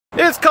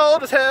It's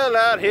cold as hell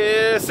out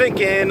here,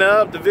 syncing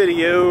up the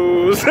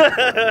videos.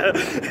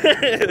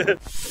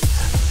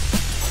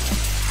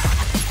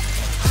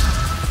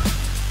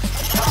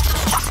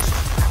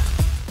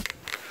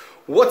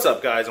 What's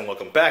up, guys, and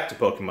welcome back to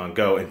Pokemon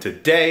Go. And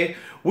today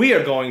we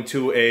are going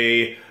to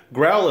a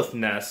Growlithe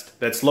Nest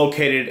that's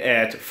located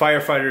at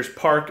Firefighters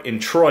Park in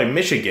Troy,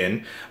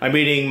 Michigan. I'm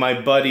meeting my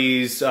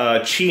buddies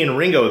Chi and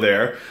Ringo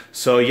there.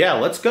 So yeah,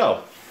 let's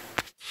go.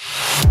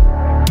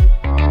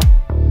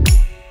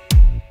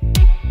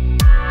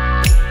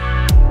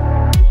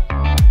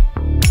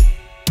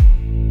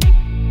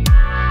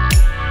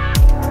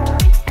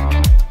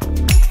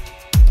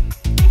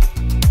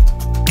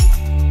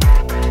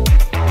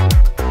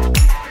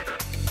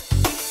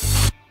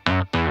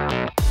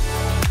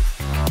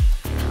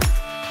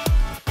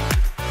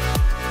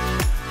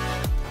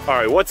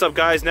 Alright, what's up,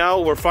 guys?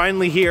 Now we're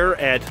finally here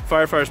at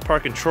Firefighters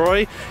Park in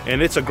Troy,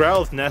 and it's a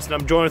Growlithe Nest, and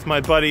I'm joined with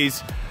my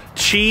buddies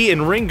Chi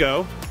and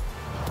Ringo.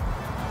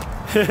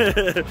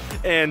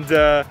 And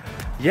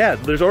yeah,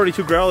 there's already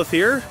 2 Growlithe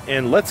here,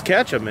 and let's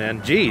catch them,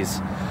 man. Jeez.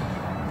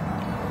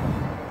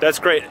 That's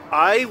great.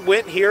 I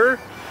went here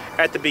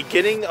at the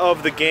beginning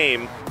of the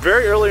game,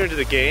 very early into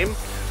the game.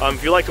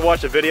 If you like to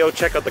watch the video,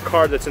 check out the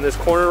card that's in this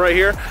corner right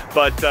here.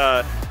 But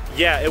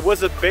yeah, it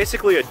was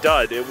basically a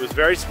dud. It was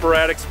very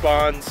sporadic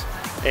spawns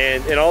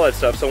and all that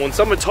stuff. So when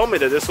someone told me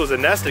that this was a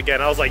nest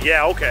again, I was like,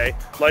 yeah, okay,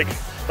 like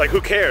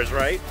who cares,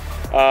 right?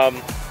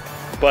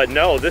 But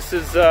no, this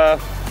is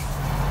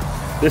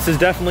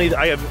definitely,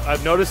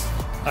 I've noticed.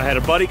 I had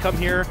a buddy come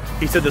here,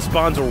 he said the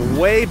spawns are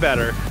way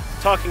better,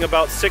 talking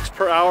about 6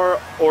 per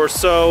hour or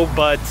so.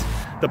 But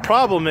the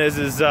problem is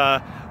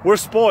we're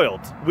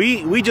spoiled.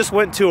 We just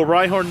went to a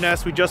Rhyhorn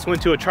nest, we just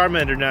went to a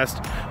Charmander nest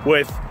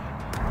with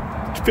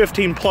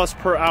 15 plus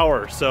per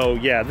hour. So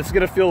yeah, this is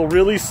gonna feel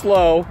really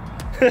slow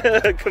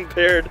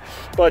compared,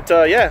 but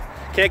yeah,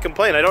 can't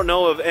complain. I don't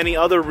know of any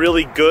other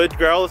really good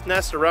Growlithe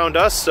nests around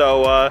us,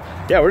 so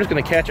yeah, we're just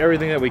gonna catch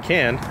everything that we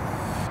can.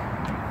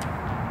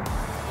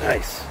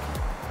 Nice.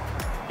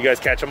 You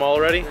guys catch them all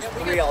already? There's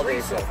 3 all day,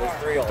 so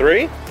there's 3 all day.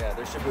 3? Yeah,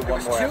 there should be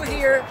one more. There's 2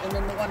 here, and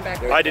then the one back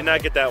there. I did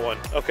not get that one.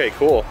 Okay,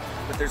 cool.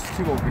 But there's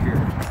 2 over here,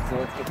 so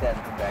let's get that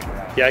and come back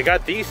around. Yeah, I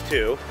got these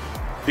 2.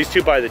 These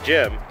 2 by the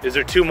gym. Is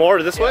there 2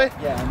 more this way?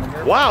 Yeah, and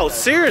then wow,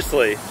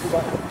 seriously? 2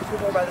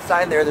 more by the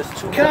side there. There's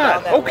 2 more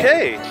God, down that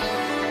okay. way.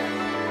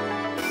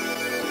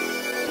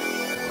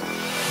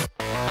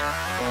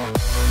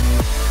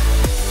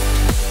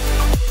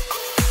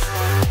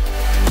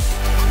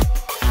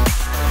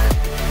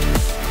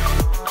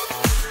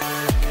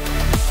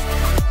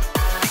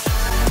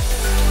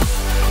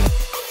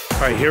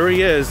 All right, here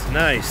he is.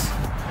 Nice.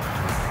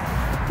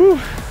 Whew.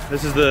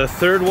 This is the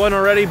 3rd one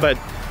already, but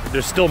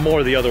there's still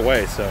more the other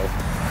way, so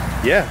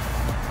yeah.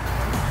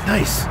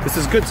 Nice. This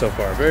is good so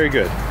far. Very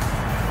good.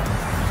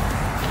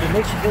 It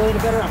makes you feel a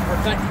little better. I'm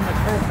perfecting my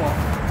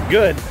curveball.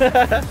 Good.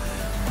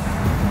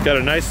 Got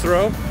a nice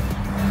throw.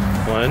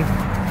 1.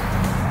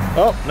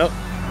 Oh, no.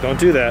 Don't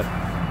do that.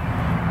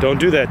 Don't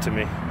do that to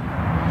me.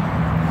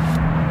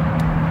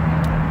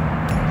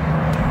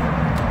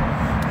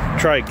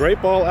 Try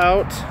great ball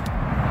out.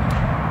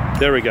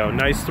 There we go.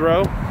 Nice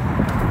throw.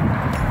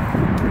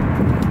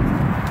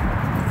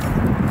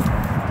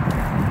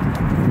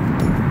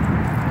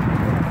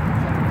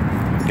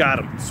 Got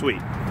him.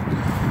 Sweet.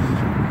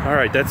 All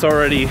right, that's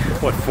already,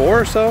 what, 4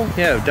 or so?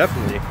 Yeah,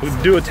 definitely.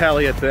 We'll do a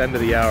tally at the end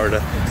of the hour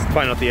to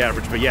find out the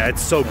average, but yeah,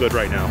 it's so good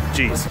right now.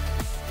 Jeez.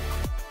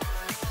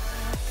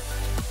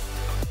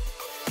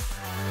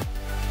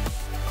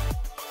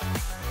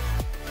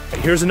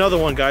 Here's another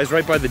one, guys,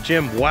 right by the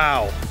gym.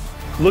 Wow.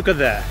 Look at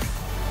that.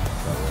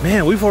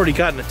 Man, we've already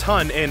gotten a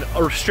ton, and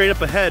straight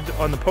up ahead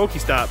on the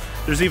Pokestop,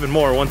 there's even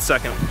more. 1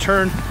 second.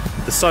 Turn.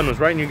 The sun was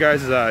right in you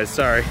guys' eyes.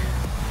 Sorry.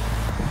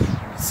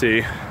 Let's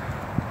see.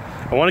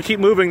 I want to keep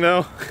moving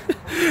though.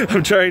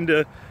 I'm trying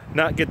to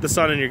not get the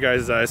sun in your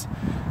guys' eyes.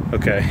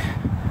 Okay.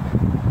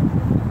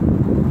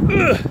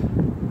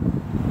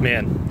 Ugh.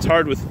 Man, it's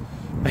hard with,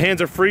 my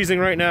hands are freezing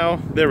right now.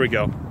 There we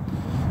go.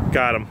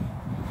 Got him.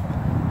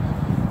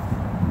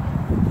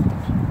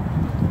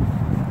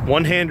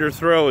 One-hander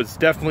throw is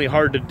definitely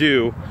hard to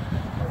do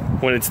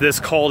when it's this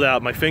cold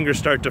out. My fingers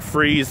start to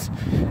freeze,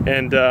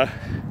 and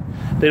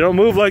they don't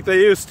move like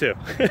they used to.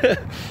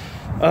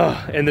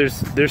 And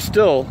there's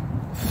still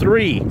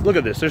 3. Look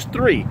at this. There's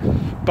 3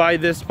 by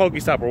this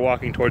Pokestop we're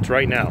walking towards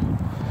right now.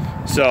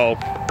 So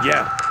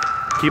yeah,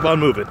 keep on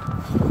moving.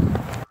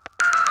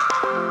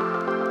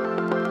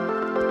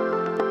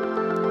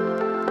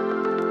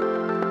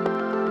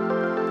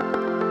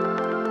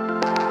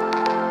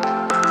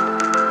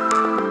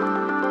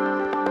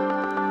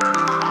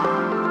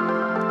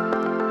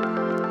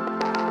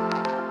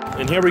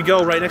 And here we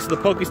go, right next to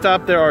the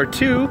Pokestop. There are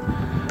 2.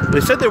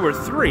 They said there were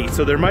 3,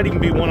 so there might even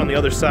be one on the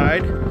other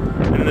side,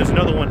 and then there's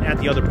another one at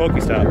the other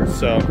Pokestop.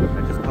 So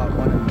I just caught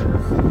one of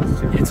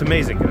those. It's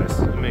amazing, guys.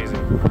 Amazing.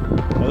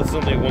 Well, this is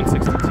only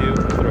 162.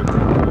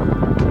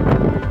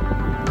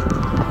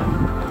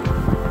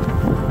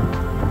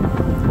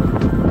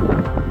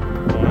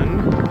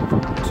 One,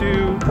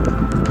 two,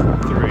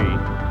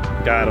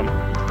 Got him.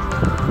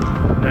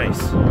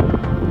 Nice.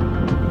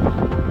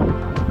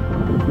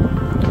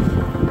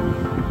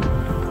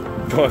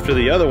 Go after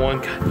the other one.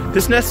 God,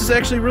 this nest is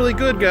actually really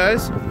good,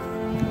 guys.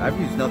 I've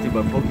used nothing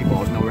but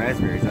Pokeballs, no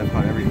raspberries. I've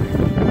caught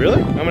everything.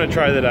 Really? I'm gonna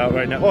try that out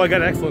right now. Oh, I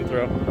got an excellent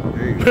throw.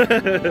 There you go.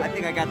 I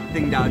think I got the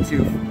thing down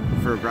too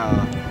for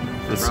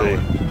Let's see.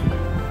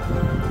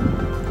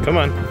 Come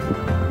on.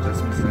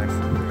 Just missed an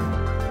excellent throw.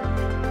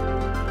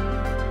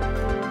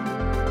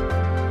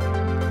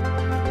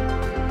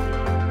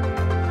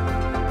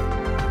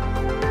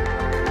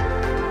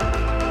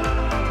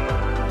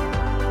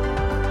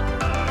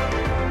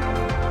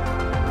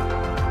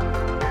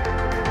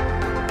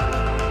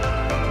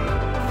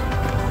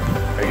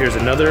 Here's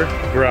another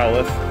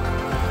Growlithe.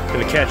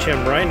 Gonna catch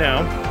him right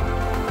now.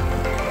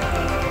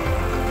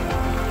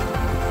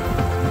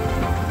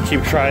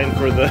 Keep trying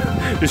for the,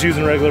 just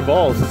using regular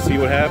balls to see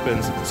what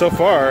happens. So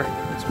far,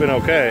 it's been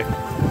okay.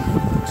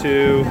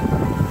 2,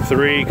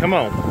 3, come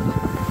on.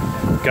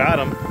 Got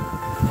him.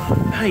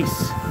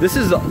 Nice. This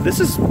is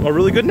a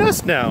really good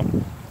nest now.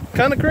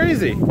 Kind of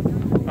crazy.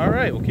 All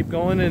right, we'll keep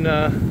going, and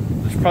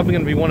there's probably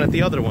gonna be one at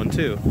the other one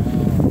too.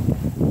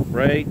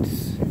 Right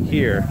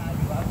here.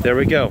 There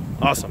we go.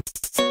 Awesome.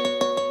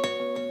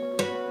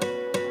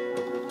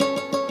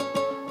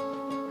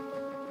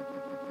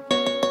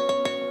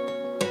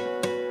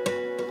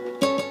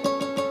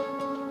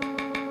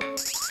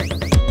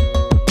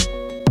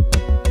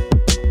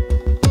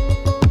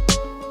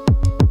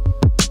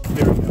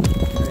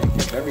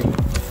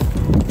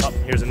 Oh,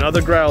 here's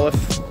another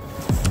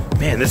Growlithe.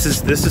 Man, this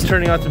is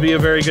turning out to be a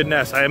very good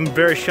nest. I am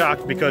very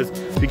shocked because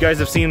if you guys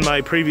have seen my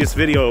previous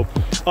video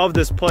of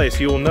this place,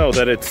 you will know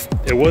that it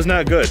was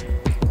not good.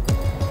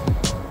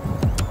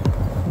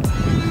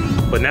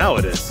 But now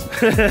it is.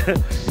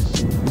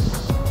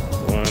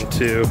 1,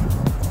 2,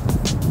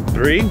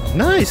 3.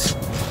 Nice.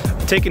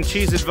 Taking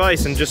Cheese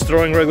advice and just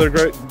throwing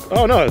regular.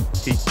 Oh no,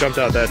 he jumped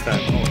out that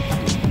time.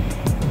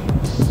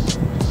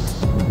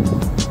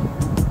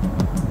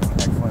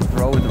 Excellent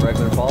throw with the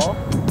regular ball.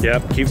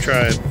 Yep, keep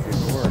trying.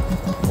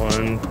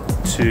 1,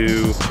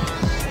 2.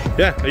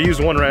 Yeah, I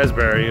used 1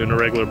 raspberry and a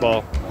regular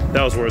ball.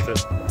 That was worth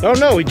it. Oh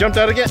no, he jumped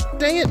out again.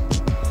 Dang it.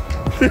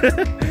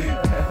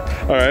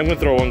 All right, I'm gonna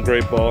throw 1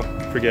 great ball.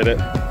 Forget it.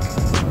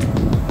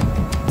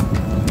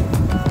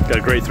 Got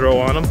a great throw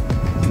on him.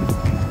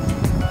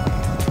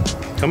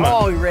 Come on.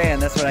 Oh, he ran.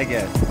 That's what I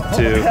get.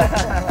 2,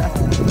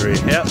 3.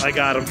 Yep, I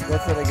got him.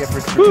 That's what I get for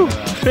screwing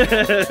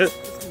around.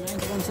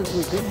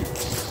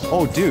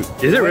 Oh, dude.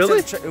 Is it really?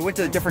 It went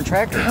to a different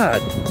tracker. God,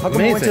 how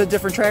come it went to a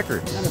different tracker?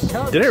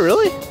 Did it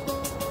really?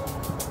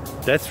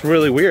 That's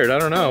really weird. I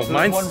don't know. There's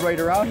Mine's one right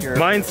around here.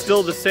 Mine's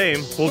still the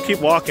same. We'll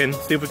keep walking,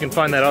 see if we can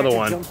find that other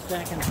one. Jumps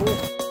back and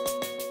forth.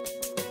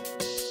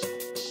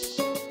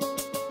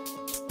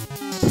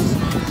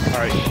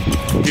 Alright,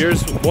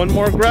 here's 1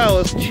 more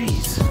Growlithe.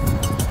 Jeez.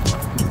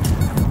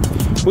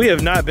 We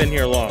have not been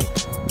here long.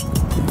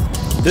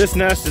 This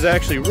nest is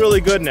actually really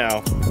good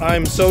now.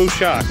 I'm so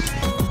shocked.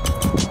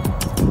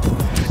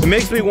 It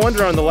makes me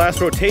wonder on the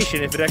last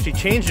rotation if it actually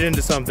changed it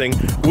into something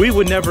we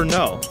would never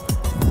know.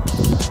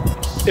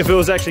 If it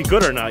was actually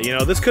good or not, you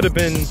know? This could have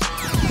been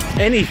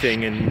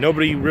anything and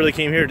nobody really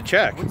came here to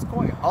check. What's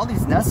going on? All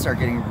these nests are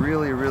getting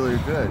really, really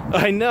good.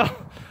 I know.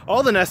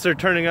 All the nests are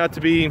turning out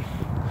to be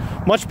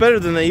much better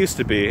than they used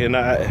to be, and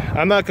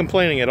I'm not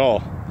complaining at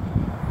all.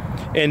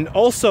 And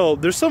also,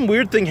 there's some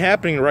weird thing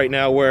happening right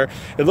now where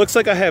it looks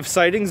like I have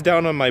sightings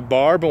down on my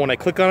bar, but when I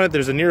click on it,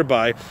 there's a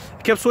nearby.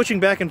 It kept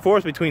switching back and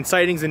forth between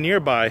sightings and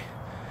nearby.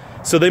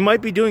 So they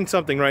might be doing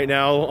something right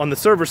now on the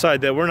server side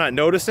that we're not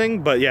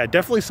noticing, but yeah,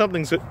 definitely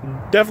something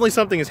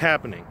is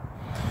happening.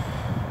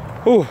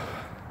 Whew.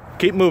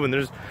 Keep moving.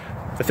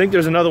 I think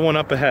there's another one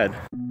up ahead.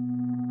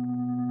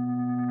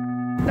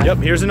 Yep,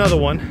 here's another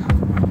one.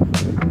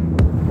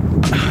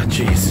 Ah,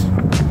 jeez.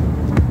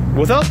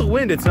 Without the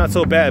wind, it's not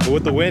so bad, but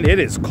with the wind, it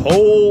is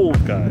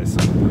cold, guys.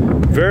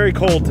 Very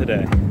cold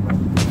today.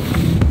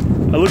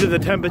 I looked at the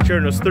temperature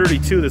and it was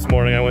 32 this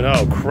morning. I went,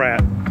 oh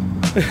crap.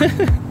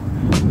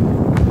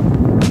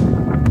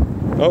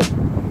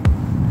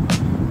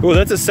 Oh,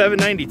 that's a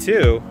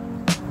 792.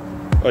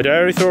 Oh, did I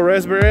already throw a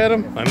raspberry at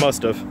him? I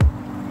must have.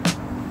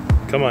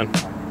 Come on.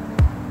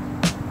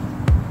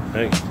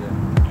 Hey.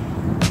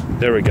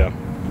 There we go.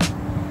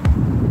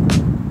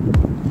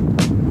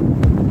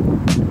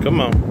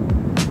 Come on.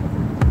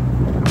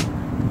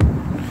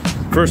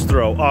 First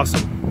throw,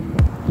 awesome.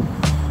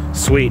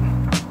 Sweet.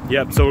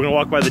 Yep, so we're gonna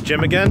walk by the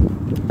gym again.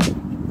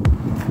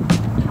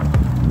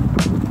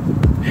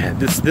 Man,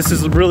 this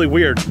is really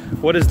weird.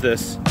 What is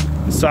this?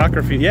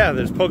 Soccer field. Yeah,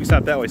 there's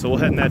Pokestop that way, so we'll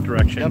head in that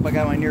direction. Yep, I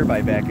got my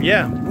nearby back again.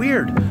 Yeah,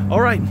 weird.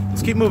 All right,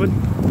 let's keep moving.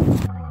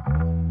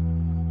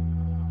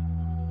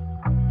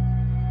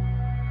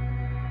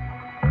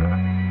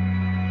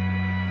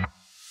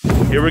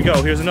 Here we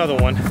go, here's another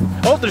one.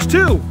 Oh, there's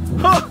 2!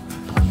 Huh.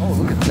 Oh,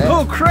 look at that.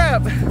 Oh,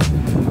 crap!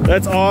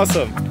 That's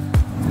awesome.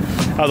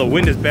 Oh, the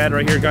wind is bad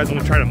right here, guys. I'm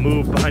gonna try to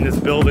move behind this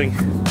building.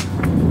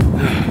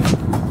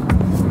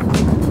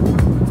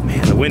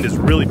 Man, the wind is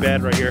really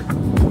bad right here.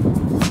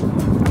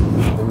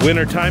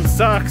 Wintertime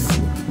sucks.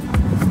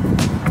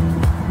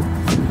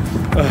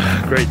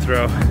 Great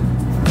throw.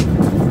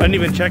 I didn't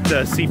even check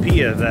the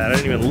CP of that. I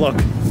didn't even look.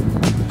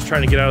 Just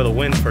trying to get out of the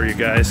wind for you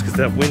guys because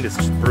that wind is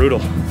just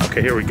brutal.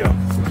 Okay, here we go.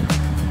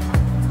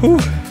 Whew.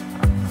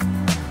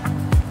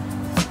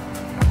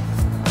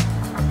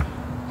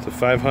 So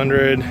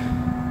 500.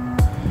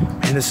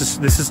 Man, this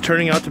is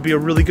turning out to be a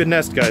really good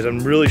nest, guys. I'm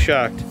really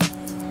shocked.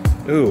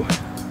 Ooh.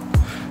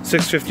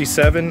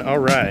 657. All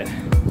right.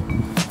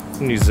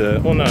 Use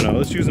well, no,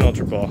 let's use an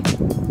ultra ball.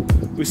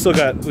 We still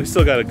got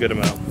a good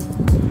amount.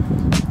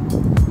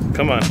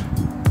 Come on,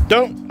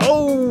 don't!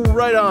 Oh,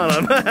 right on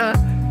him.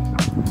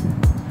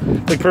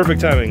 Like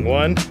perfect timing.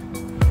 1,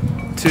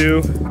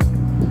 2.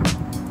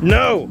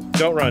 No,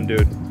 don't run,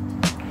 dude.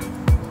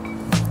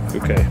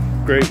 Okay,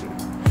 great.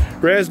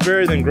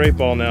 Raspberry, then great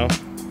ball now.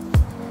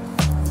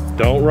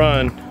 Don't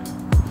run.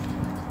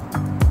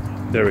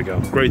 There we go.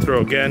 Great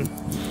throw again.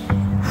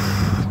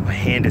 My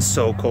hand is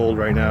so cold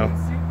right now.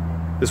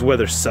 This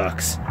weather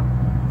sucks.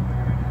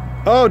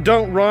 Oh,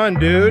 don't run,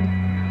 dude.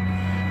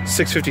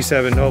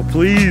 657, oh,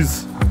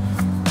 please.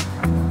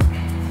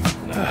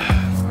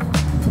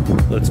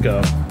 Let's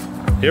go.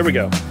 Here we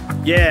go.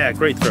 Yeah,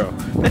 great throw.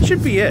 That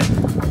should be it.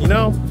 You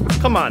know,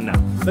 come on now.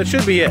 That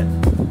should be it.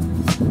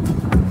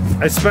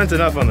 I spent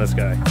enough on this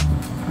guy.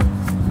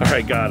 All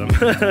right, got him.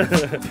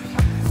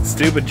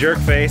 Stupid jerk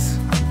face.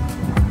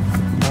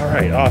 All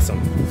right, awesome.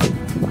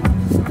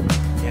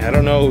 I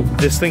don't know,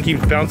 this thing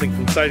keeps bouncing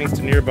from sightings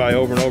to nearby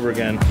over and over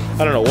again.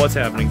 I don't know what's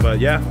happening,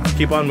 but yeah,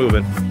 keep on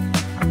moving.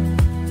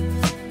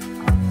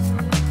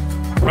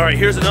 All right,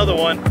 here's another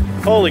one.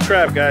 Holy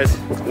crap, guys.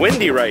 It's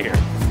windy right here.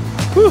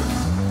 Whew.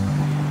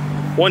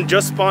 One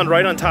just spawned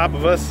right on top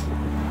of us.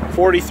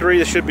 43,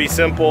 this should be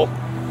simple.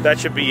 That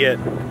should be it.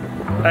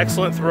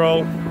 Excellent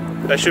throw.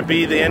 That should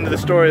be the end of the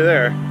story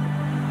there.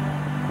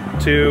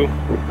 2,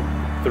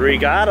 3,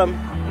 got him.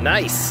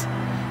 Nice,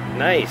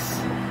 nice.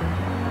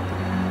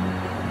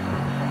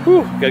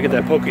 Whew, gotta get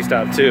that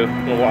Pokestop too.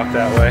 I'm gonna walk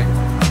that way.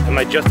 Am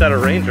I just out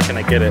of range or can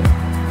I get it?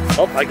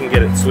 Oh, I can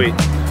get it, sweet.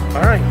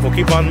 All right, we'll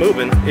keep on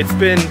moving. It's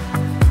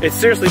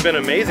seriously been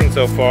amazing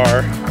so far.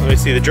 Let me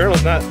see, the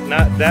journal's not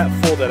that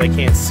full that I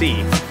can't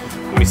see.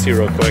 Let me see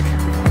real quick.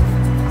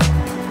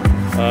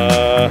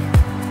 Go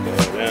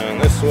down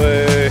this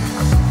way.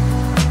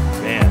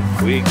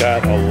 Man, we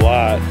got a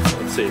lot.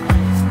 Let's see,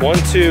 1,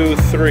 2,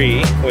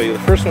 3. Wait, the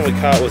first one we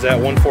caught was at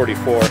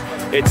 144.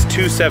 It's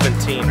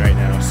 217 right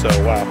now, so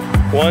wow.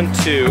 1,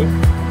 2,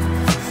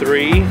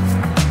 3,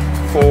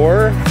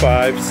 4,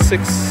 5,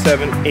 6,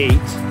 7, 8,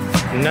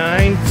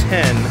 9,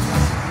 10,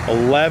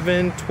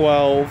 11,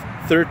 12,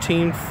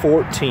 13,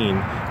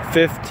 14,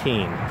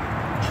 15.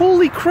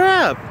 Holy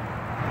crap!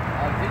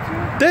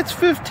 That's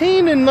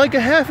 15 in like a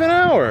half an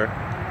hour.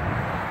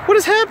 What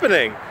is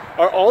happening?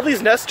 Are all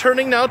these nests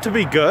turning out to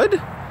be good?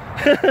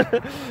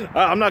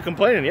 I'm not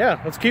complaining,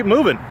 yeah, let's keep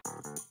moving.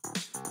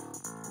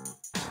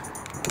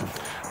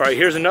 All right,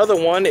 here's another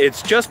one.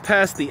 It's just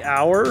past the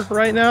hour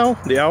right now,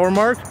 the hour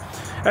mark.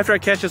 After I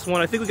catch this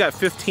one, I think we got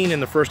 15 in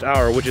the first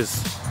hour, which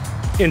is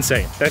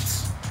insane.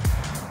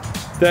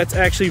 That's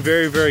actually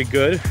very, very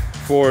good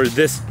for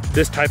this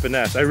type of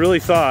nest. I really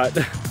thought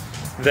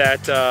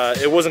that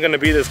it wasn't gonna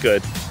be this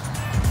good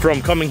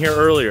from coming here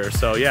earlier.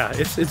 So yeah,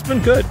 it's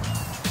been good.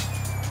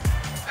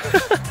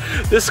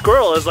 This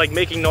squirrel is like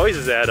making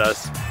noises at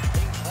us.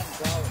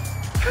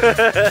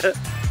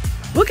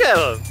 Look at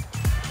him.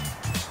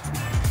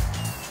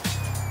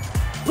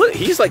 Look,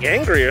 he's like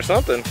angry or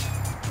something.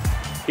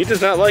 He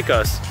does not like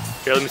us.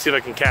 Here, let me see if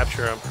I can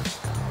capture him.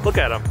 Look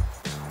at him.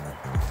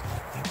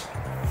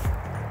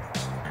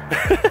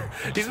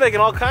 He's making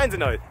all kinds of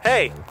noise.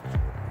 Hey,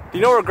 do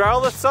you know where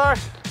Growlithes are?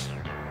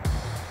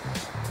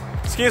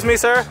 Excuse me,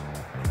 sir?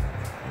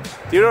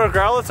 Do you know where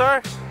Growlithes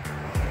are?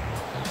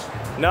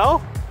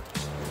 No?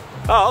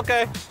 Oh,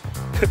 okay.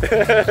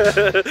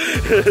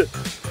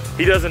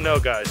 He doesn't know,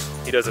 guys.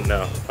 He doesn't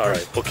know. All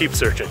right, we'll keep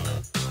searching.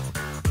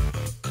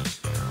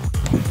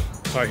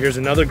 All right, here's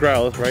another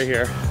Growlithe right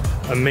here.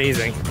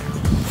 Amazing.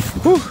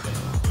 Whew.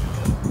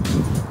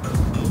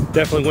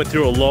 Definitely went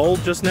through a lull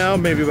just now,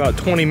 maybe about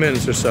 20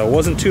 minutes or so.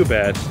 Wasn't too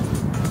bad.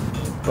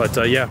 But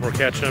yeah, we're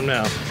catching them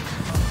now.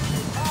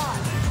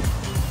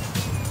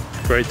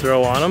 Great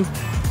throw on them.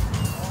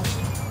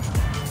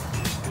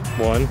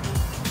 1,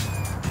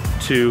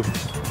 2,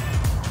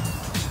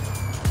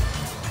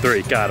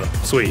 3, got him,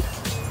 sweet.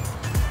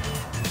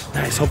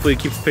 Nice, hopefully it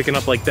keeps picking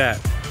up like that.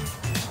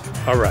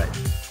 All right.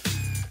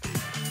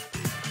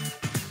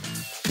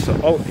 So,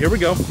 oh, here we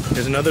go.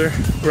 Here's another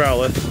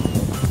Growlithe.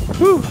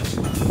 Whew.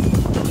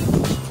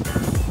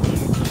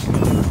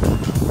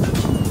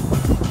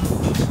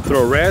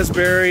 Throw a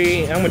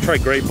raspberry. I'm gonna try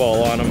great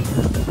ball on him.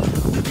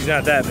 He's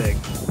not that big.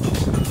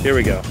 Here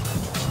we go.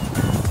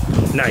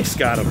 Nice,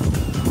 got him.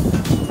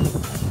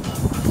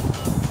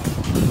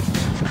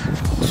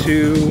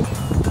 2.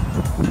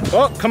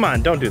 Oh, come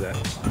on, don't do that.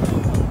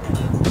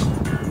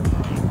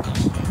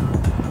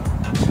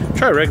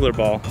 Try a regular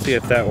ball, see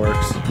if that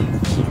works.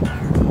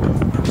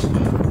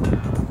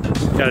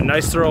 Got a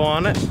nice throw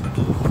on it.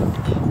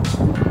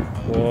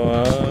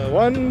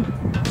 One,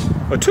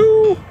 a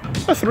two,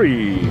 a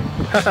three.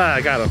 Haha,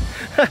 I got him.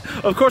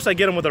 Of course I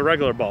get him with a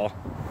regular ball.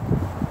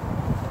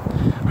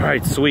 All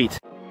right, sweet.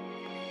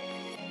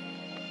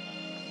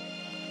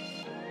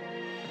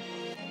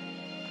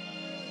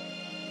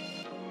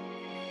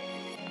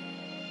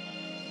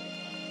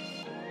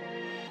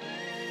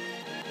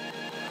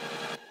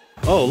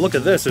 Oh, look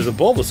at this. There's a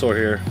Bulbasaur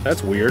here.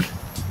 That's weird.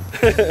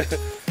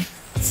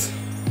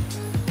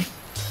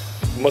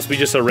 Must be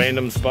just a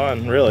random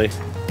spawn, really.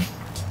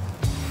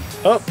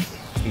 Oh,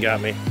 you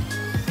got me.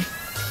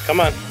 Come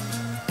on.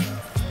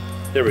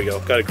 There we go.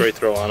 Got a great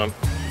throw on him.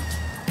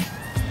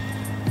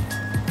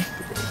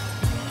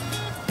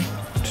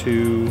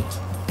 2,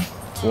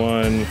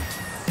 1.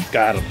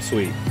 Got him.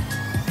 Sweet.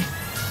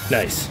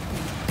 Nice.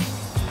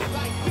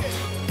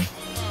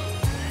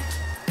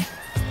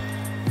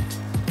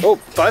 Oh,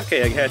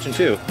 5K egg hatching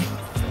too.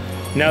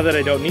 Now that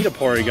I don't need a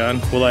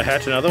Porygon, will I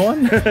hatch another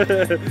one?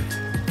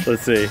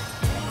 Let's see.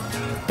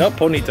 Nope,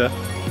 Ponyta.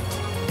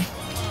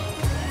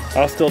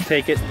 I'll still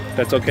take it.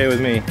 That's okay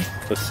with me.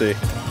 Let's see.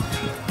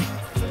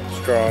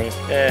 Strong.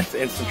 It's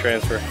instant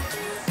transfer.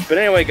 But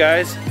anyway,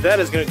 guys, that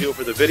is going to do it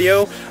for the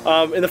video.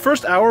 In the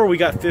first hour, we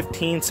got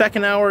 15.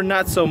 Second hour,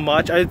 not so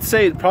much. I'd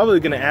say it's probably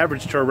going to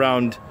average to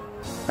around,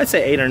 I'd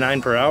say 8 or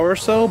 9 per hour or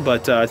so,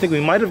 but I think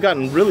we might have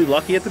gotten really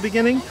lucky at the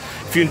beginning.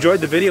 If you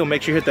enjoyed the video,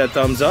 make sure you hit that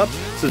thumbs up.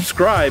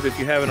 Subscribe if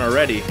you haven't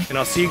already. And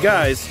I'll see you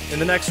guys in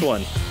the next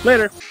one.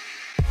 Later.